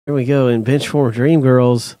Here we go in Benchwarmer Dream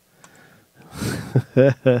Girls.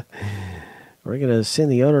 We're going to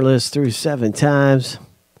send the owner list through 7 times.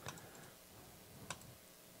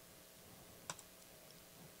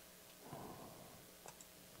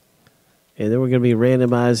 And then we're going to be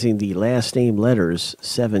randomizing the last name letters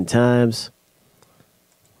 7 times.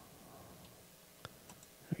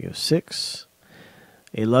 There we go, 6.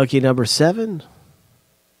 A lucky number 7.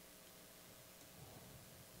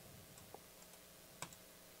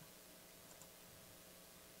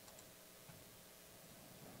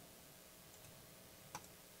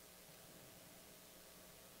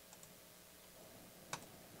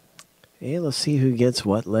 And let's see who gets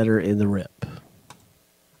what letter in the rip.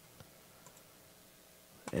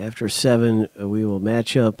 After 7, we will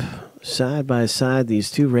match up side by side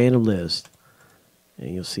these 2 random lists.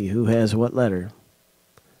 And you'll see who has what letter.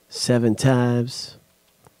 7 times.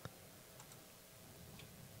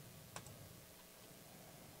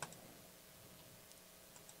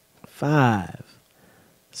 Five,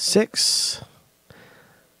 6.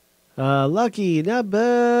 Lucky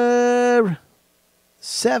number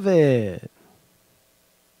 7.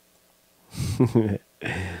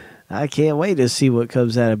 I can't wait to see what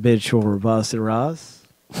comes out of Benchwarmer, Boston Ross.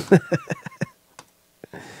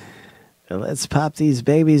 Let's pop these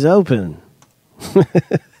babies open.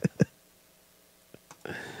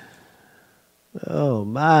 Oh,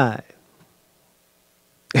 my.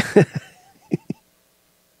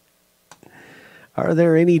 Are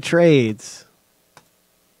there any trades?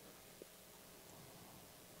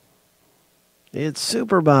 It's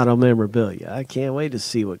Supermodel memorabilia. I can't wait to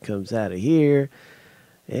see what comes out of here.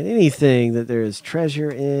 And anything that there is treasure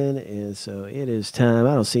in. And so it is time.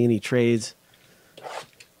 I don't see any trades.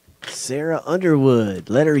 Sarah Underwood.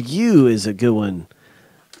 Letter U is a good one.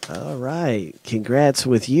 All right. Congrats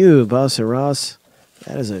with you, Boston Ross.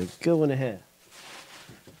 That is a good one to have.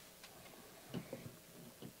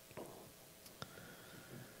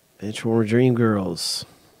 Benchwarmer Dream Girls.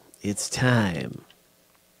 It's time.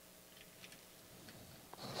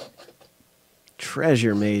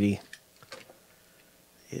 Treasure, matey.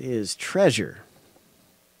 It is treasure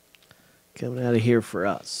coming out of here for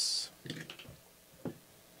us.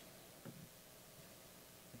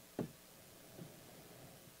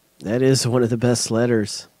 That is one of the best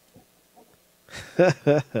letters.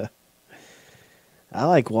 I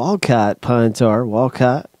like Walcott, Pintar.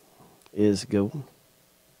 Walcott is a good one.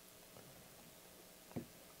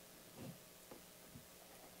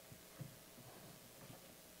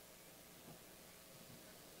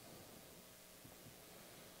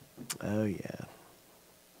 Oh, yeah.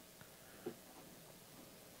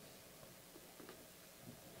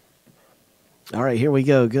 All right, here we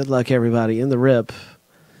go. Good luck, everybody, in the rip.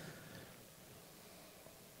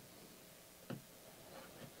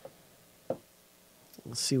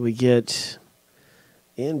 Let's see what we get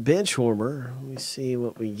in Benchwarmer. Let me see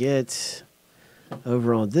what we get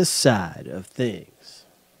over on this side of things.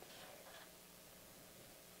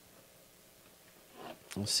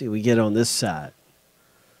 Let's see what we get on this side.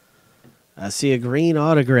 I see a green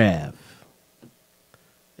autograph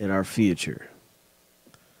in our future.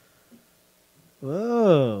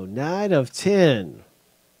 Whoa, 9 of 10.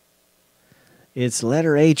 It's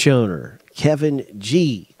letter H owner, Kevin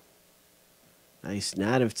G. Nice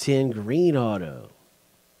 9 of 10 green auto.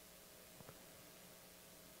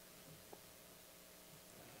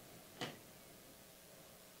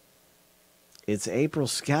 It's April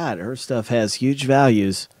Scott. Her stuff has huge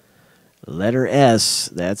values. Letter S.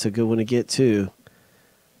 That's a good one to get too.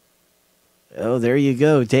 Oh, there you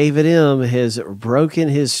go. David M. has broken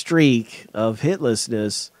his streak of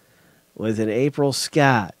hitlessness with an April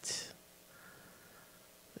Scott.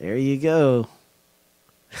 There you go.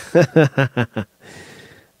 The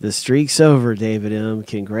streak's over, David M.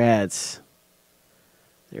 Congrats.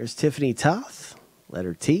 There's Tiffany Toth.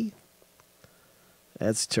 Letter T.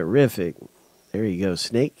 That's terrific. There you go,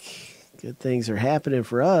 Snake. Good things are happening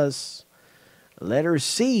for us. Letter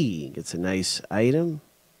C gets a nice item.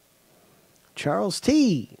 Charles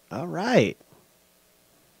T. All right.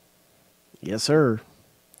 Yes, sir.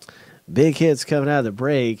 Big hits coming out of the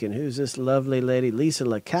break. And who's this lovely lady? Lisa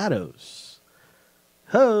Lacatos.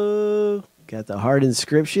 Ho! Got the heart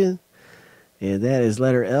inscription. And that is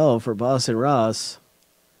letter L for Boston Ross.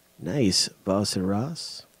 Nice, Boston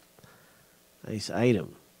Ross. Nice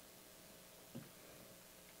item.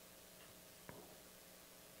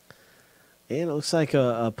 And it looks like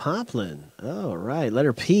a Pomplin. Oh, right.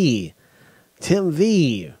 Letter P. Tim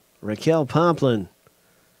V. Raquel Pomplin.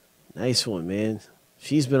 Nice one, man.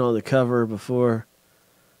 She's been on the cover before.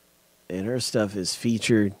 And her stuff is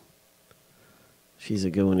featured. She's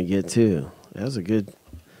a good one to get, too. That was a good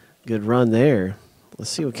Good run there.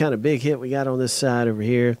 Let's see what kind of big hit we got on this side over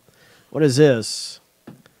here. What is this?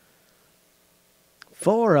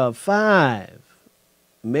 4 of 5.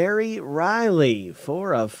 Mary Riley,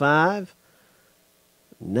 4 of 5.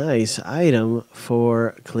 Nice item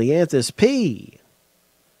for Cleanthus P.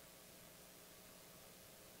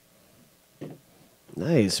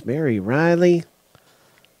 Nice, Mary Riley.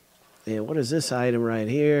 And what is this item right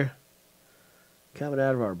here? Coming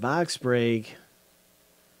out of our box break.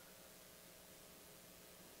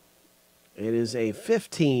 It is a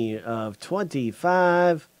 15 of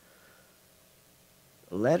 25.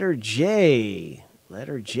 Letter J.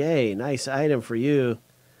 Letter J. Nice item for you.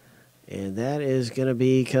 And that is going to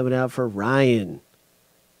be coming out for Ryan.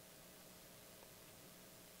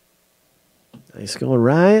 Nice going,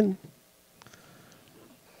 Ryan.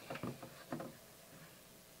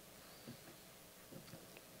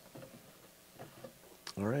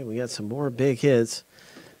 All right, we got some more big hits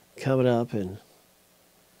coming up and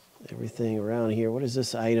everything around here. What is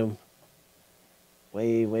this item?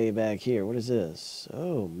 Way back here. What is this?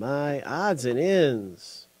 Oh, my. Odds and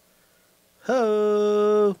ends.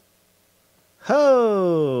 Ho!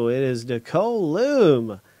 Ho! It is Nicole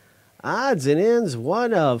Loom. Odds and ends,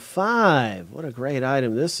 1 of 5. What a great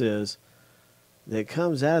item this is that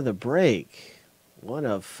comes out of the break. 1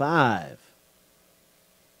 of 5.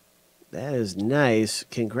 That is nice.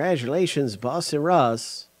 Congratulations, Boston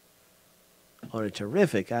Ross, on a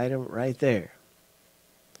terrific item right there.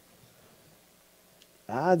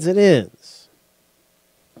 Odds and ends.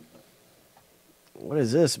 What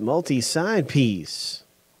is this? Multi-sign piece.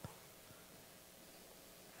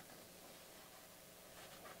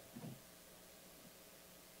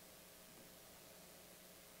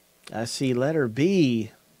 I see letter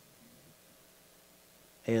B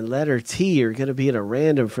and letter T are going to be in a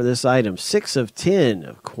random for this item. 6 of 10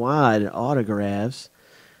 of quad autographs.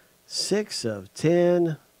 6 of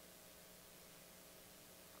 10.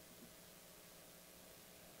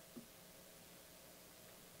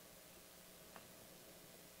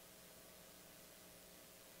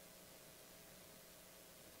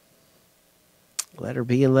 Letter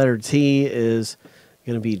B and letter T is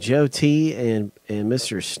going to be Joe T and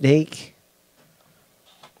Mr. Snake.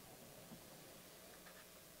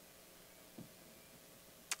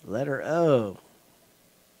 Letter O.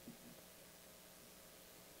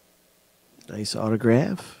 Nice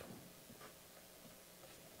autograph.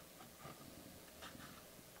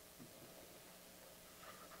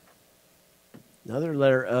 Another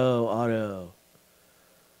letter O auto.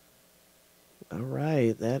 All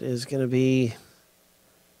right, that is going to be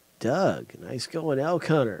Doug. Nice going, Elk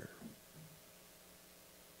Hunter.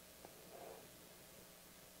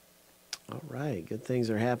 All right, good things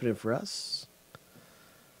are happening for us.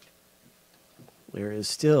 There is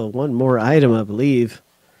still one more item, I believe.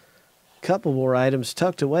 A couple more items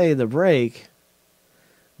tucked away in the break.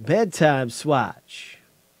 Bedtime swatch.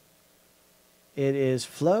 It is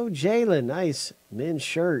Flo Jalen. Nice men's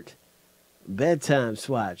shirt. Bedtime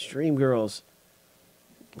swatch. Dream Girls.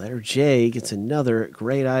 Letter J gets another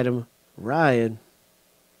great item. Ryan.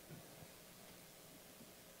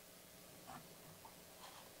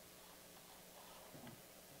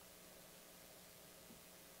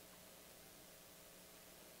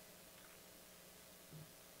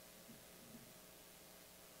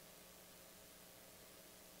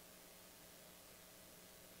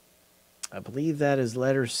 I believe that is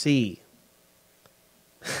letter C.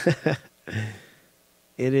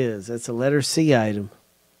 It is. That's a letter C item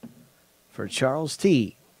for Charles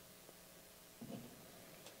T.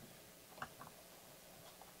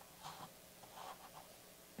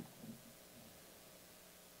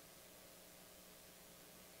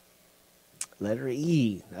 Letter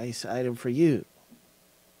E. Nice item for you.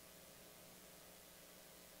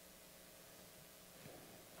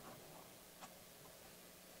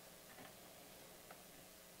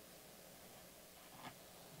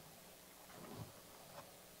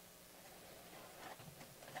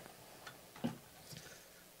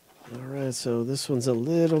 So this one's a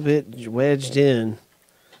little bit wedged in.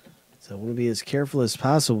 So I want to be as careful as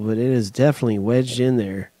possible, but it is definitely wedged in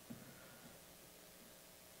there.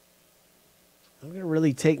 I'm going to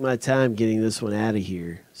really take my time getting this one out of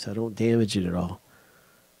here so I don't damage it at all.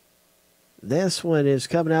 This one is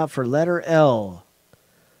coming out for letter L.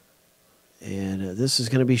 And this is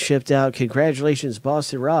going to be shipped out. Congratulations,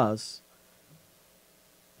 Boston Ross.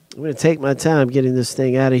 I'm going to take my time getting this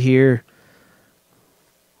thing out of here.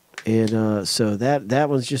 And so that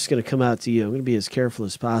one's just going to come out to you. I'm going to be as careful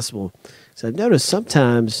as possible. So I've noticed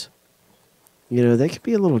sometimes, they can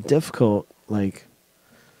be a little difficult, to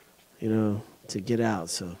get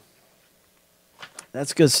out. So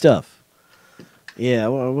That's good stuff. Yeah, I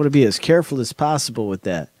want to be as careful as possible with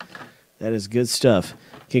that. That is good stuff.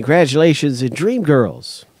 Congratulations in Dream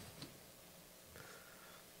Girls.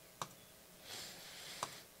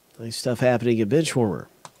 Nice stuff happening at Benchwarmer.